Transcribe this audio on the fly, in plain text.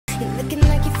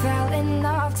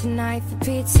tonight for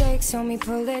Pete's sake, so me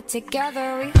pull it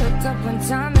together. We hooked up one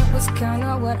time, it was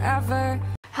kinda whatever.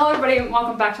 Hello everybody and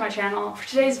welcome back to my channel. For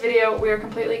today's video, we are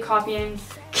completely copying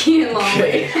Kean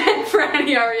Longley and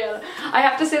Franny Arietta. I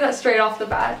have to say that straight off the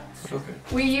bat. Okay.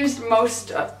 We used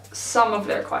some of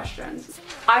their questions.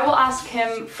 I will ask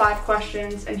him 5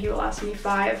 questions and he will ask me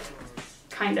 5,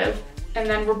 kind of. And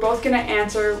then we're both gonna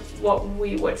answer what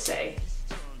we would say.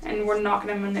 And we're not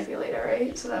gonna manipulate it,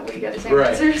 right? So that we get the same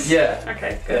answers? Yeah.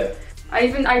 Okay, good.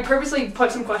 Yeah. I purposely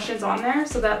put some questions on there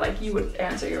so that like you would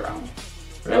answer your own.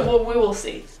 Really? And we will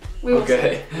see. We will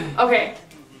see. Okay.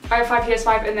 I have 5, he has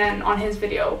 5, and then on his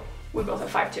video, we both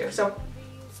have 5 too. So,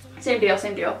 same deal,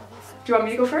 same deal. Do you want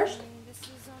me to go first?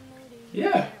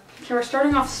 Yeah. Okay, we're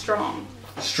starting off strong.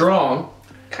 Strong?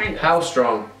 Kind of. How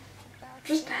strong?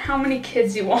 Just how many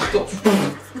kids you want.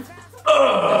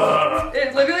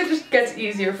 It literally just gets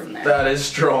easier from there. That is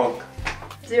strong.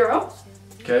 0.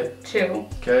 Okay. 2.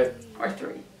 Okay. Or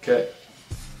 3. Okay.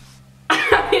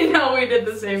 I know we did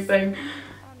the same thing.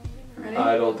 Ready?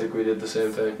 I don't think we did the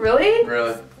same thing. Really?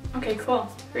 Really. Okay, cool.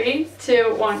 3,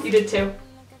 2, 1. You did 2.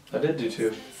 I did do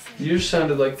 2. You just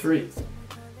sounded like 3.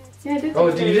 Yeah, I did do 3. Oh,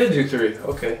 you did do 3.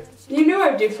 Okay. You knew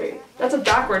I'd do 3. That's a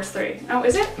backwards 3. Oh,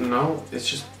 is it? No, it's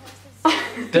just...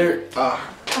 there...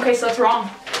 Okay, so that's wrong.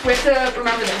 We have to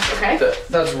remember this, okay?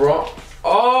 That's wrong.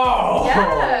 Oh!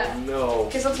 Yeah! No.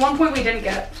 Okay, so that's 1 point we didn't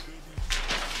get.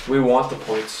 We want the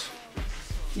points.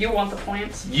 You want the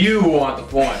points. You want the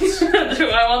points. Do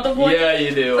I want the points? Yeah,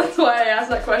 you do. That's why I asked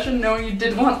that question, knowing you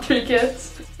did want 3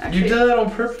 kids. Actually, You did that on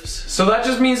purpose. So that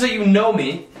just means that you know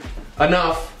me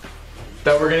enough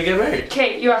that we're gonna get married.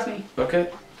 Okay, you asked me. Okay.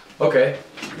 Okay.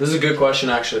 This is a good question,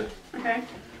 actually. Okay.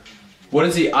 What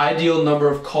is the ideal number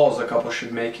of calls a couple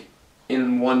should make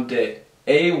in one day?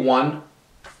 A1,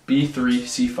 B3,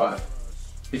 C5.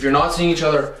 If you're not seeing each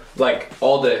other like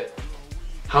all day,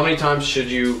 how many times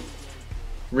should you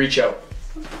reach out?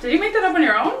 Did you make that up on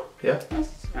your own? Yeah.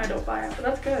 I don't buy it, but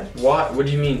that's good. Why? What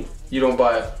do you mean you don't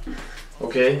buy it?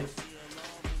 Okay.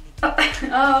 Okay,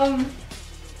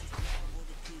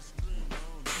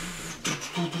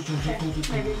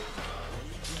 maybe.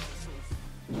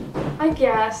 I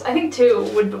guess. I think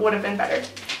 2 would have been better.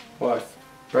 Why?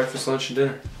 Breakfast, lunch, and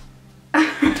dinner.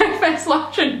 Breakfast,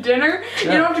 lunch, and dinner?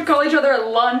 Yeah. You don't have to call each other at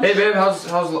lunch. Hey babe, how's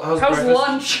breakfast?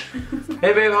 Lunch?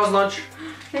 Hey babe, how's lunch?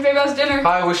 Hey babe, how's dinner?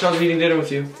 Hi, I wish I was eating dinner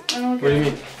with you. Okay. What do you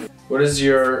mean? What is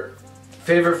your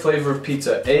favorite flavor of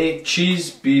pizza? A, cheese,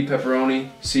 B,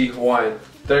 pepperoni, C, Hawaiian.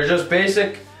 They're just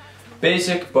basic,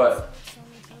 but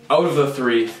out of the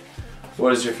 3,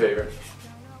 what is your favorite?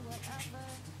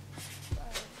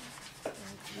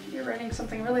 You're writing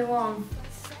something really long.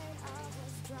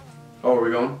 Oh, are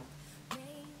we going?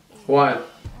 Hawaiian.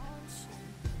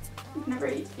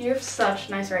 You have such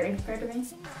nice writing compared to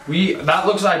me. That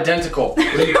looks identical.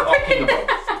 What are you talking about?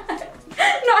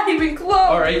 Not even close.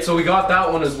 Alright, so we got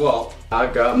that one as well. I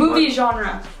got movie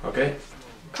genre. Okay.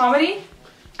 Comedy,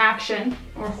 action,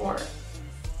 or horror.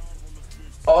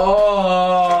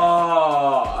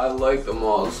 Oh, I like them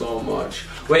all so much.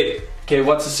 Wait, okay,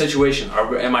 what's the situation?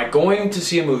 Am I going to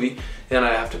see a movie and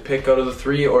I have to pick out of the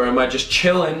 3, or am I just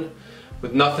chilling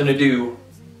with nothing to do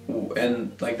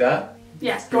and like that?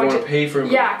 Yes, going to pay for a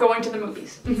movie? Yeah, going to the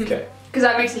movies. Okay. Because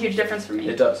that makes a huge difference for me.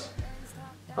 It does.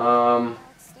 I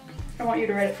want you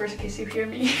to write it first in case you hear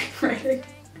me writing.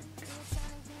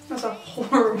 That's a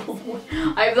horrible one.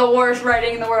 I have the worst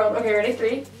writing in the world. Okay, ready?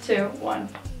 3, 2, 1.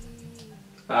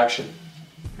 Action.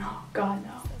 No, God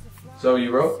no. So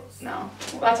you wrote? No.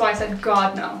 That's why I said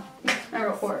God no. I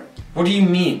wrote horror. What do you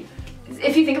mean?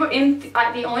 If you think about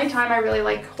the only time I really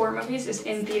like horror movies is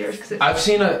in theaters because I've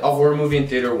seen a horror movie in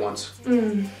theater once.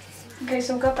 Okay,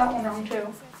 so got that one wrong too.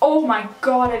 Oh my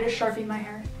God! I just sharpied my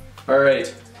hair. All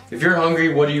right. If you're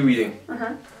hungry, what are you eating?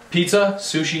 Uh-huh. Pizza,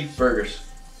 sushi, burgers.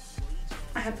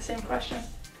 I had the same question.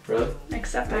 Really?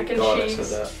 Except Thank mac and God cheese. I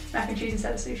said that. Mac and cheese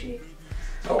instead of sushi.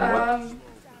 Oh, what?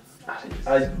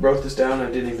 I wrote this down. I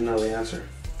didn't even know the answer.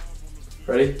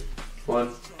 Ready?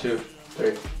 1, 2,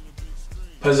 3.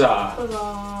 Huzzah.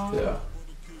 Huzzah. Yeah.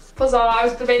 Huzzah. I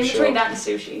was debating For between sure. that and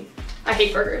sushi. I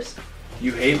hate burgers.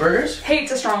 You hate burgers?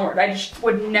 Hate's a strong word. I just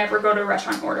would never go to a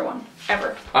restaurant and order one.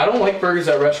 Ever. I don't like burgers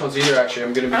at restaurants either, actually.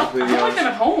 I'm gonna be completely I don't like honest. them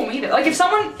at home either. Like if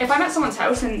I'm at someone's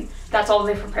house and that's all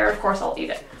they prepare, of course I'll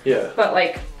eat it. Yeah. But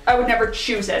like, I would never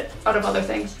choose it out of other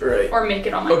things. Right. Or make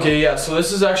it on my own. Okay, yeah, so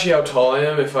this is actually how tall I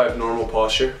am if I have normal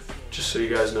posture. Just so you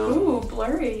guys know. Ooh,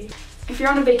 blurry. If you're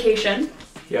on a vacation.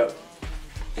 Yep.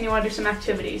 And you want to do some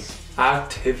activities.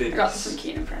 Activities. I got this from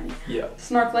Kean and Franny. Yeah.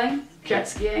 Snorkeling, jet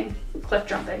skiing, cliff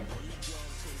jumping.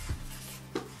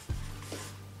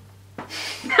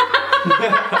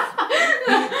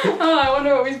 Oh, I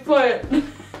wonder what we put.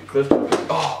 Cliff.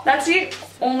 Oh. That's the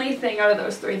only thing out of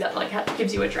those three that like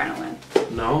gives you adrenaline.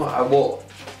 No, I will.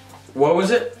 What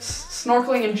was it?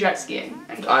 Snorkeling and jet skiing.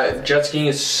 Jet skiing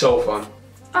is so fun.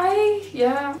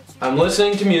 Yeah. I'm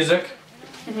listening to music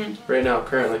Mm-hmm. right now,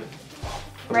 currently.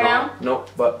 Right now? Nope,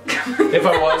 but if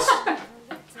I was,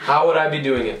 how would I be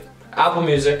doing it? Apple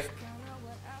Music,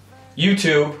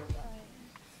 YouTube,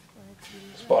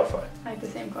 Spotify. I have the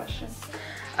same question.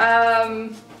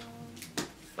 That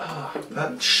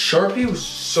Sharpie was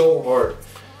so hard.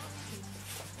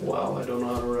 Wow, I don't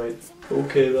know how to write.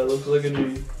 Okay, that looks like a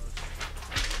G.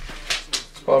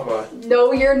 Spotify.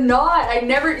 No, you're not.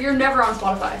 You're never on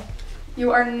Spotify.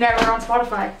 You are never on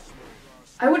Spotify.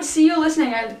 I would see you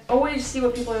listening. I always see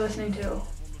what people are listening to.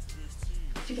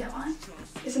 Did you get one?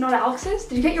 Is it not Alex's?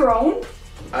 Did you get your own?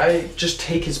 I just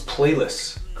take his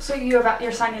playlists. So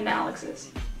you're signed into Alex's.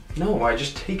 No, I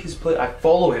just take his play. I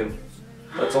follow him.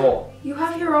 That's all. You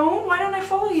have your own? Why don't I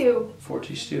follow you?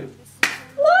 4T Stew.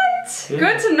 What? Yeah.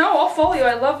 Good to know. I'll follow you.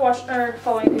 I love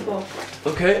following people.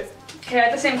 Okay. Okay, I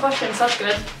had the same question, so that's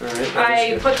good. Alright.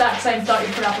 I put that because I thought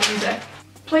you'd put Apple Music.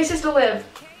 Places to live.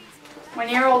 When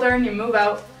you're older and you move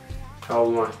out. How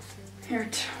old am You're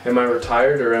I? Am I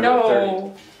retired or am I 30?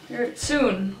 No. You're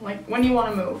soon. Like when you want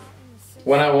to move.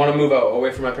 When I want to move out,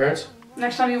 away from my parents?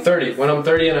 Next time you... 30. When I'm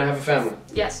 30 and I have a family.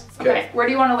 Yes. Okay. Where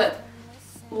do you want to live?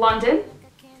 London?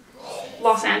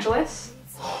 Los Angeles?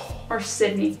 Or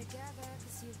Sydney?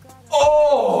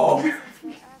 Oh!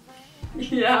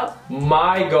 Yeah.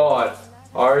 My God.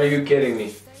 Are you kidding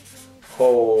me?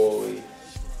 Holy.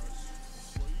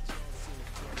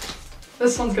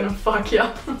 This one's gonna fuck you.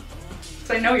 Because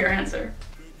I know your answer.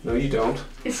 No, you don't.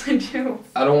 Yes, I do.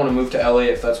 I don't want to move to LA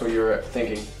if that's what you're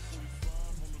thinking.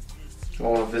 I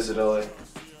want to visit LA.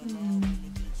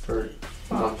 For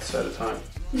months at a time.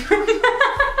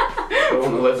 I don't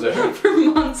want to live there. For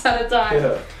months at a time.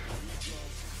 Yeah.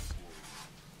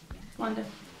 London.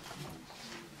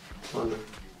 London.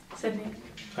 Sydney.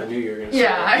 I knew you were going to say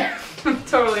Yeah,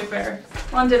 totally fair.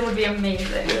 London would be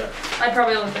amazing. Yeah. I'd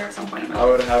probably live there at some point in my I life.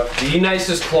 would have the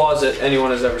nicest closet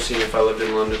anyone has ever seen if I lived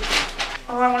in London.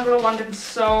 Oh, I want to go to London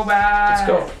so bad. Let's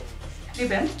go. Have you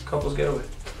been? Couples getaway.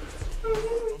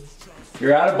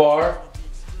 You're at a bar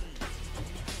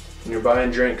and you're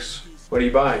buying drinks. What are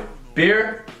you buying?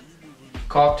 Beer,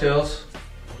 cocktails,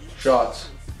 shots.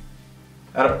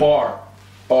 At a bar.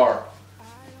 Bar.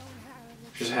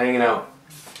 Just hanging out.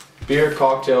 Beer,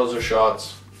 cocktails, or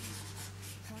shots.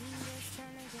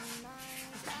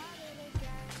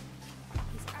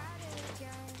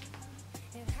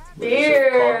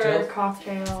 Beer.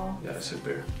 Cocktail. Yeah, I said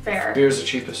beer. Fair. Beer's the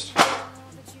cheapest.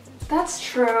 That's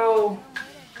true.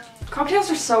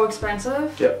 Cocktails are so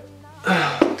expensive. Yep.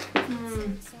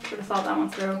 Should have thought that one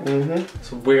through.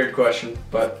 It's a weird question,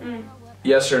 but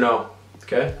yes or no,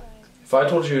 okay? If I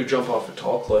told you to jump off a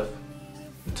tall cliff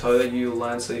and tell you that you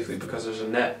land safely because there's a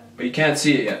net, but you can't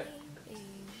see it yet,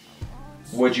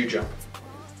 would you jump?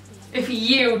 If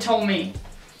you told me.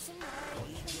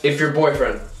 If your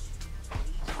boyfriend.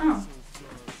 Oh.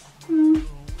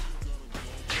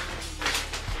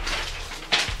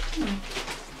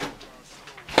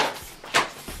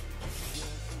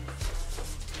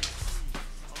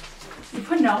 You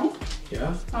put no?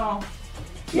 Yeah? Oh. No.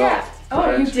 Yeah.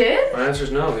 Oh, you did? My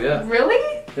answer's no, yeah.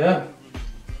 Really? Yeah.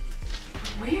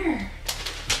 Weird.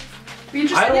 But you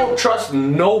just I said don't trust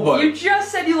nobody. You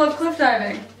just said you love cliff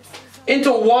diving.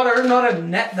 Into water, not a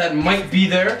net that might be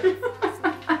there.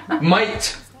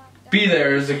 Might be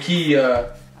there is the key,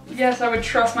 Yes, I would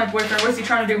trust my boyfriend. What is he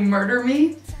trying to do, murder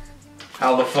me?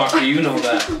 How the fuck do you know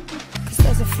that? Cause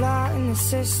there's a flaw in the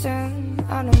system.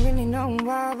 I don't really know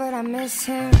why, but I miss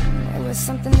him. There was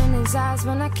something in his eyes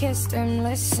when I kissed him.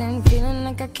 Listen, feeling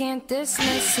like I can't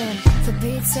dismiss him. For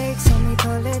Pete's sake, so me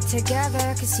pull it together.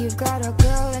 Cause you've got a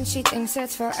girl and she thinks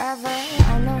it's forever.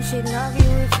 I know she'd love you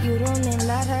if you'd only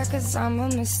let her. Cause I'm a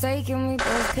mistake and we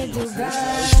both could do better.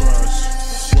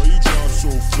 Why you drive so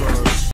fast?